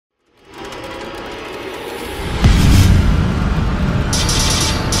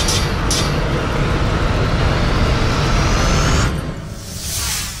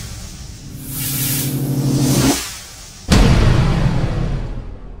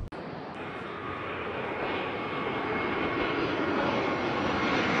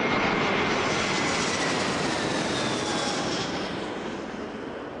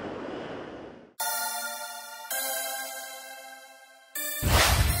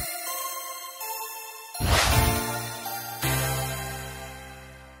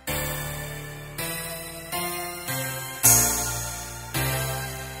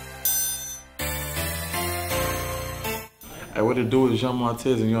Hey, what it do is Young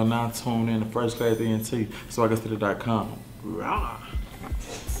Martez, and you're now tuned in to First Class ENT, SwaggaCity.com.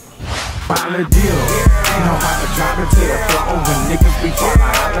 Finally deal. Ain't no how to drop it to the floor. When niggas be tryna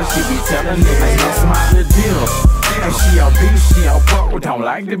holler, she be telling niggas no smiley deal. And she a beast, she a buck, don't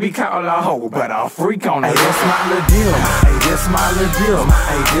like to be called a hoe, but a freak on it. Hey, this my little deal. Hey, this my little deal.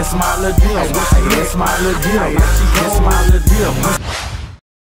 Hey, this my little deal. Hey, this my little deal. This my little deal.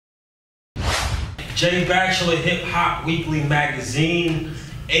 J Bachelor Hip Hop Weekly Magazine,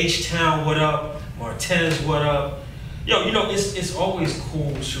 H-Town, what up? Martez, what up? Yo, you know, it's always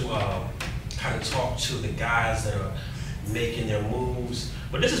cool to kind of talk to the guys that are making their moves,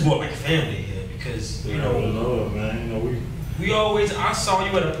 but this is more like family here because, you know, man, you know, we always, I saw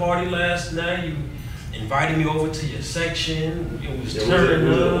you at a party last night, you invited me over to your section, it was turning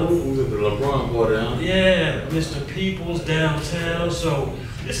up. We was at the LeBron party, huh? Yeah, Mr. Peoples downtown, so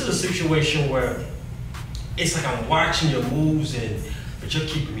this is a situation where it's like I'm watching your moves, but you're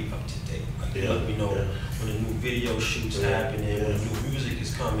keeping me up to date. Like you let me know when the new video shoots happening, when the new music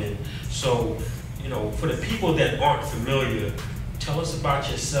is coming. So, you know, for the people that aren't familiar, tell us about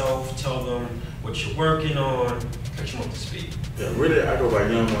yourself. Tell them what you're working on. Catch them up to speed. Yeah, really, I go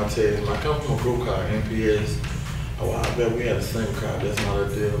by Young Martez. I come from a group called NPS. A while back, we had a single called That's Not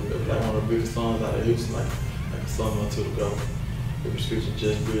a Deal. It was like one of the biggest songs out of Houston, like a song or two ago. It was featuring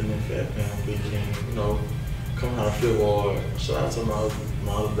Just Breathing and Fat Pound, Big King, you know. Coming out of Fieldward, shout out to my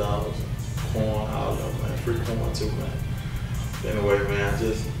other dogs, Corn, all of them, man, free Corn too, man. Anyway, man,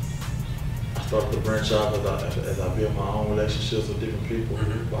 I started to branch out as I build my own relationships with different people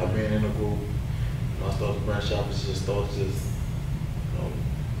by being in a group. I started to branch out and just started to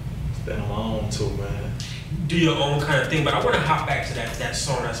stand on my own too, man. Do your own kind of thing, but I want to hop back to that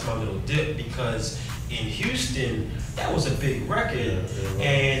song, That's My Little Dip, because in Houston, that was a big record,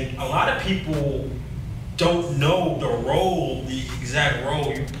 and a lot of people don't know the exact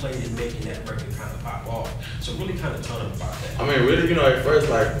role you played in making that record kind of pop off. So really kind of tell them about that. I mean, really, you know, at first,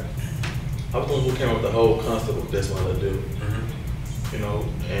 like, I was the one who came up with the whole concept of That's What I Do. You know,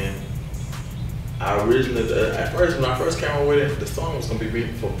 and I originally, at first, when I first came up with it, the song was gonna be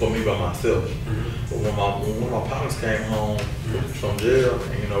for me by myself. But when one of my partners came home from jail,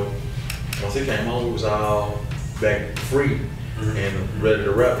 and you know, once he came home, we was all back free. And ready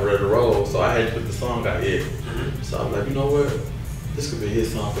to rap, ready to roll, so I had to put the song out here. So I was like, you know what, this could be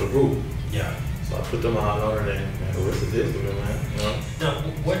his song for the group. Yeah. So I put them all on it, and the rest is history, man. You know? Now,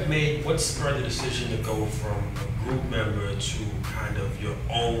 what spurred the decision to go from a group member to kind of your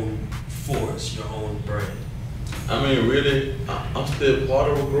own force, your own brand? I mean, really, I'm still part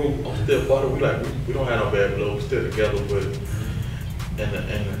of a group. I'm still part of. We don't have no bad blood. We're still together, but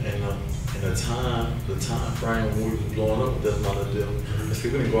the time frame when we was blowing up, that's not a deal. See,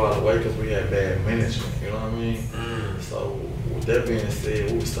 we didn't go out of the way because we had bad management, you know what I mean? So with that being said,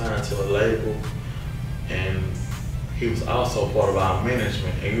 we were signed to a label, and he was also part of our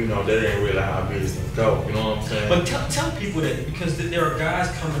management, and you know, that ain't really how business go, you know what I'm saying? But tell people that, because there are guys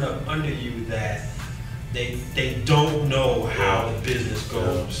coming up under you that they don't know how the business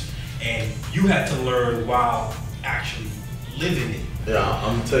goes, and you have to learn while actually living it. Yeah,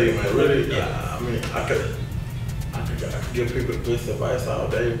 I'm gonna tell you, man. Really, I mean, I could give people the best advice all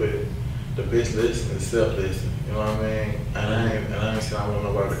day, but the best lesson is self-lesson. You know what I mean? And I ain't saying I want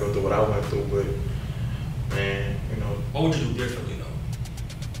nobody to go through what I went through, but man, you know. What would you do differently, though?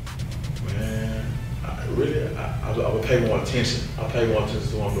 Man, I would pay more attention. I pay more attention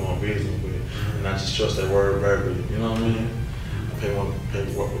to who I'm doing business with, and I just trust that word verbally. You know what I mean? I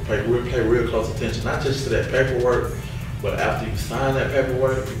pay real close attention, not just to that paperwork. But after you sign that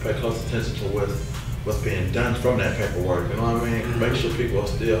paperwork, you pay close attention to what's being done from that paperwork. You know what I mean? Make sure people are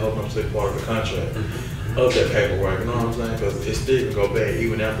still holding up to part of the contract of that paperwork. You know what I'm saying? Because it still can go bad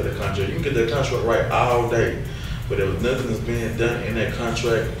even after the contract. You can get that contract right all day, but if nothing is being done in that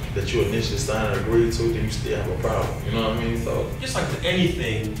contract that you initially signed and agreed to, then you still have a problem. You know what I mean? So just like with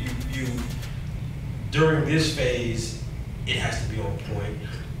anything, you during this phase, it has to be on point.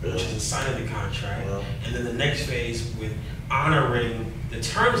 Which is signing the contract, and then the next phase with honoring the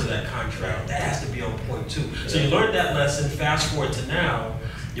terms of that contract, that has to be on point too. So you learned that lesson, fast forward to now,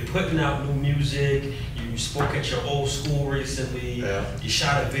 you're putting out new music, you spoke at your old school recently, you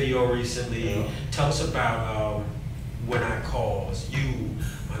shot a video recently. Tell us about When I Calls, you,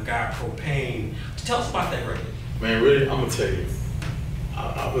 my guy Propane. Tell us about that record. Man, really, I'm gonna tell you,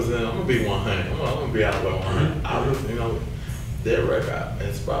 I'm gonna be 100, I'm gonna be out by 100. I was, you know, that record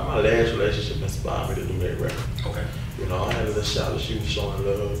inspired, my last relationship inspired me to do that record. Okay. You know, I had a little shout that she was showing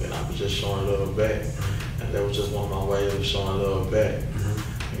love, and I was just showing love back. And that was just one of my ways of showing love back.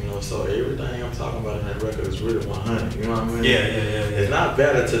 You know, so everything I'm talking about in that record is really 100. You know what I mean? Yeah. It's not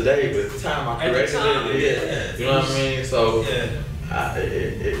better today, but at the time I created it, you know what I mean? So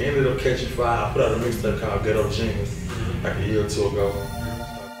it ended up catching fire. I put out a mixtape called Ghetto Genius like a year or two ago.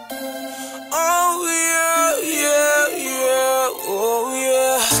 Oh yeah.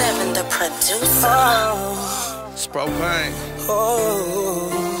 Seven the producer. It's propane.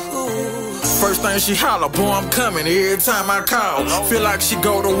 First thing she holler, boy, I'm coming every time I call. Feel like she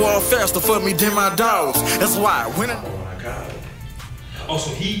go to war faster for me than my dogs. That's why when Oh,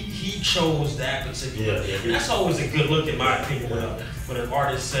 so he chose that particular. And that's always a good look in my opinion when an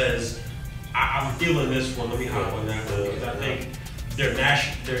artist says, I'm feeling this one, let me hop on that one. Because I think their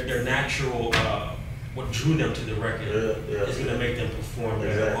natural what drew them to the record is gonna make them perform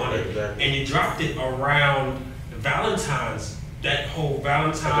better on it. And you dropped it around Valentine's. That whole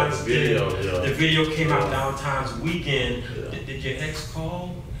Valentine's video, the video came out Valentine's weekend. Did your ex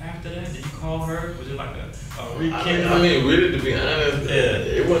call after that? Did you call her? Was it like a rekindling? I mean, really, to be honest,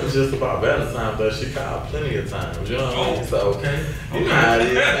 it wasn't just about Valentine's, but she called plenty of times. You know what I mean? So, you know how it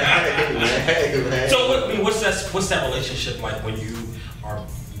is, man. So, what's that relationship like when you are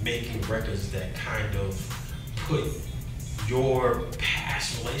making records that kind of put your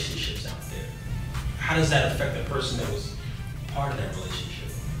past relationships out there? How does that affect the person that was part of that relationship?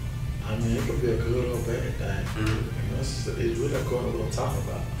 I mean, it could be a good or bad thing. You know, it's really according to what I'm talking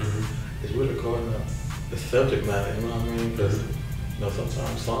about. It's really according to the subject matter, you know what I mean? Because, you know,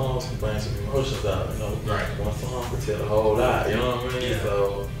 sometimes songs can bring some emotions out, you know? One song can tell a whole lot, you know what I mean?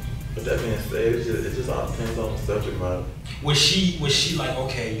 So, but that being said, it just all depends on the subject matter. Was she like,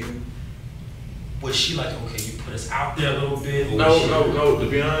 okay, you put us out there a little bit? Or No. To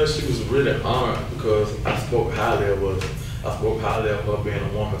be honest, she was really honored because I spoke highly of her being a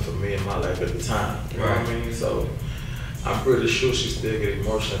woman for me in my life at the time. You know what I mean? So I'm pretty sure she still get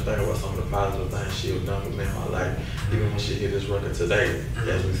emotional and think about some of the positive things she have done for me in my life, even when she hit this record today,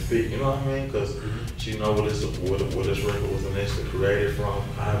 as we speak. You know what I mean? Because she know what this record was initially created from,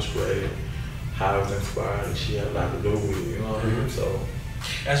 how it was created, how it was inspired, and she had a lot to do with it. You know what I mean? So.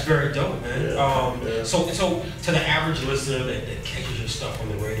 That's very dope, man. So to the average listener that catches your stuff on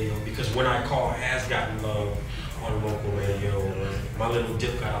the radio, because When I Call has gotten love on local radio. My Little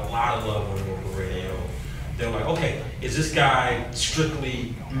Dip got a lot of love on local radio. They're like, okay, is this guy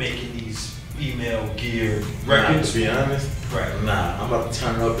strictly making these female geared records? To be honest, nah. I'm about to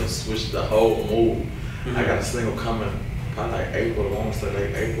turn up and switch the whole mood. I got a single coming probably like April. I want to say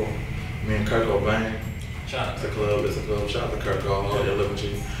late April. Me and Kirk O'Bain. Shout out to the club. It's a club. Shout out to Kirk O'Bain. I live with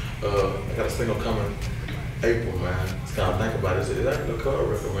you. I got a single coming April, man. It's kind of think about it. It's actually a cover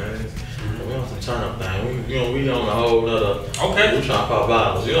record, man. We on some turn up thing. We on a whole nother. We trying to pop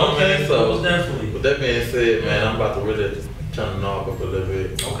bottles. You know what I mean? So, definitely. With that being said, man, I'm about to really turn the knob up a little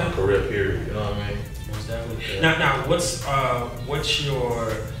bit. My career period. You know what I mean? Most definitely. Now, what's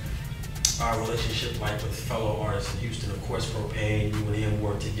your relationship like with fellow artists in Houston? Of course, Propane. You and him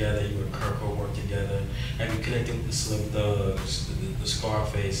work together. You and Kirko work together. Have you connected with the Slim Thugs, the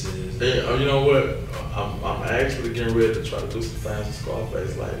Scarfaces? Yeah, you know what? I'm actually getting ready to try to do some things with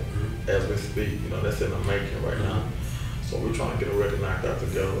Scarface, like as we speak. You know, that's in the making right now. So we're trying to get a record knocked out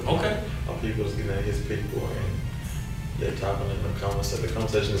together. Our people is getting at his people, and they're talking in the conversation. The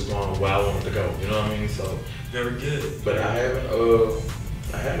conversation is going where I want it to go. You know what I mean? So very good. But I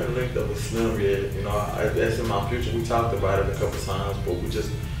haven't linked up with Slim yet. You know, that's in my future. We talked about it a couple times, but we just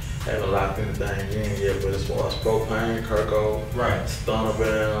haven't locked anything in yet. But as far as Propane, Kirko, Stunner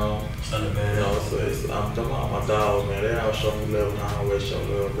Band, you know, so I'm talking about my dogs, man. They all show me love, and I always show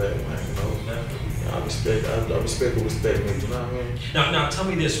love back, man. You know, I respect who respect me. You know what I mean? Now tell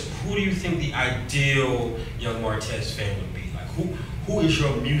me this: who do you think the ideal Young Martez fan would be? Like, who is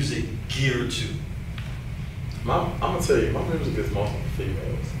your music geared to? I'm gonna tell you, my music is mostly for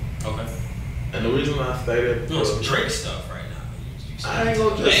females. And the reason I say that, you know, some Drake stuff right now. I ain't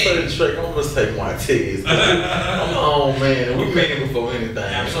gonna just say Drake. I'm gonna say Martez. I'm my own man, and we made it before anything.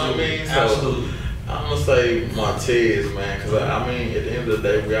 Absolutely. You know what I mean? So Absolutely. I'm gonna say Martez, man, because I mean, at the end of the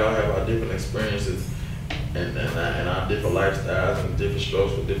day, we all have our different experiences and our different lifestyles and different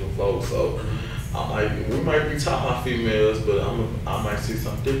strokes with different folks. So we might be talking about females, but I might see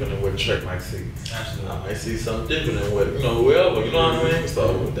something different than what Drake might see. Absolutely. I might see something different than what, you know, whoever, you know what I mean?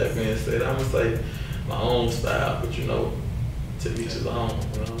 So with that being said, I'm gonna say my own style, but you know, to each his own, you know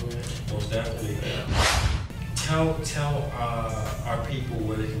what I mean? Most definitely. Tell our people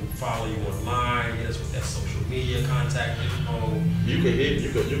where they can follow you online, hit us with that social media contact info. You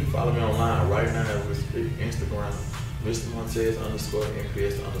can follow me online right now as we speak. Instagram, Mr. Martez _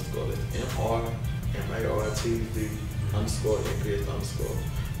 MPS _ that's MRMARTZ _ MPS _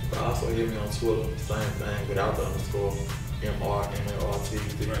 But also hit me on Twitter, same thing, without the underscore,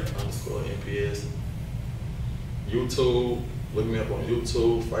 MRMART_NPS. YouTube, look me up on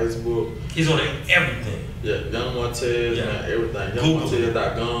YouTube, Facebook. He's on everything. Yeah, Young Martez, man, everything.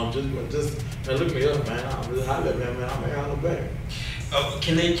 YoungMartez.com. Just man, look me up, man. I'm just holler at me, man. I'm holler back.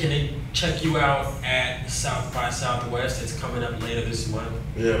 Can they check you out at South by Southwest? It's coming up later this month.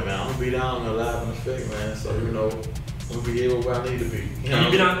 Yeah, man. I'm gonna be down there live in effect, man. So you know, I'm gonna be here where I need to be. Have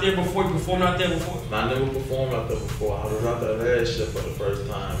you been out there before? You performed out there before? I never performed out there before. I was out there last year for the first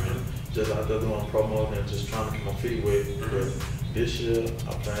time, and just out there doing promo and just trying to keep my feet wet. But this year,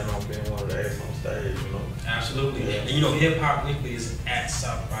 I plan on being one of the acts on stage, you know. Absolutely. Yeah. And you know, Hip Hop Weekly is at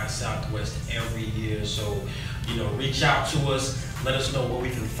South by Southwest every year. So, you know, reach out to us. Let us know where we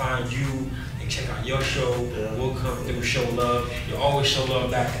can find you and check out your show. Yeah. We'll come through, show love. You always show love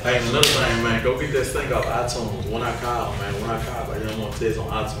back. Hey, another thing, man, go get that thing off iTunes. When I call, man, by Young Martez on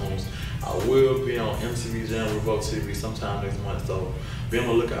iTunes, I will be on MTV Jam Revolt TV sometime next month. So be on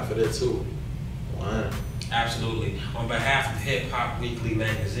the lookout for that too. Wow. Absolutely. On behalf of Hip Hop Weekly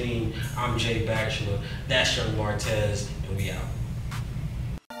magazine, I'm Jay Bachelor. That's Young Martez, and we out.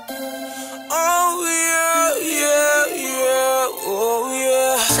 Oh yeah, yeah, yeah, oh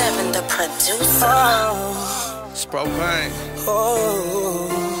yeah. Seven the producer. Propane.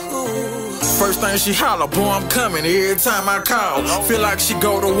 First thing she holler, boy, I'm coming every time I call. Feel like she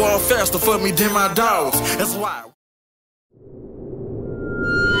go to war faster for me than my dogs. That's why.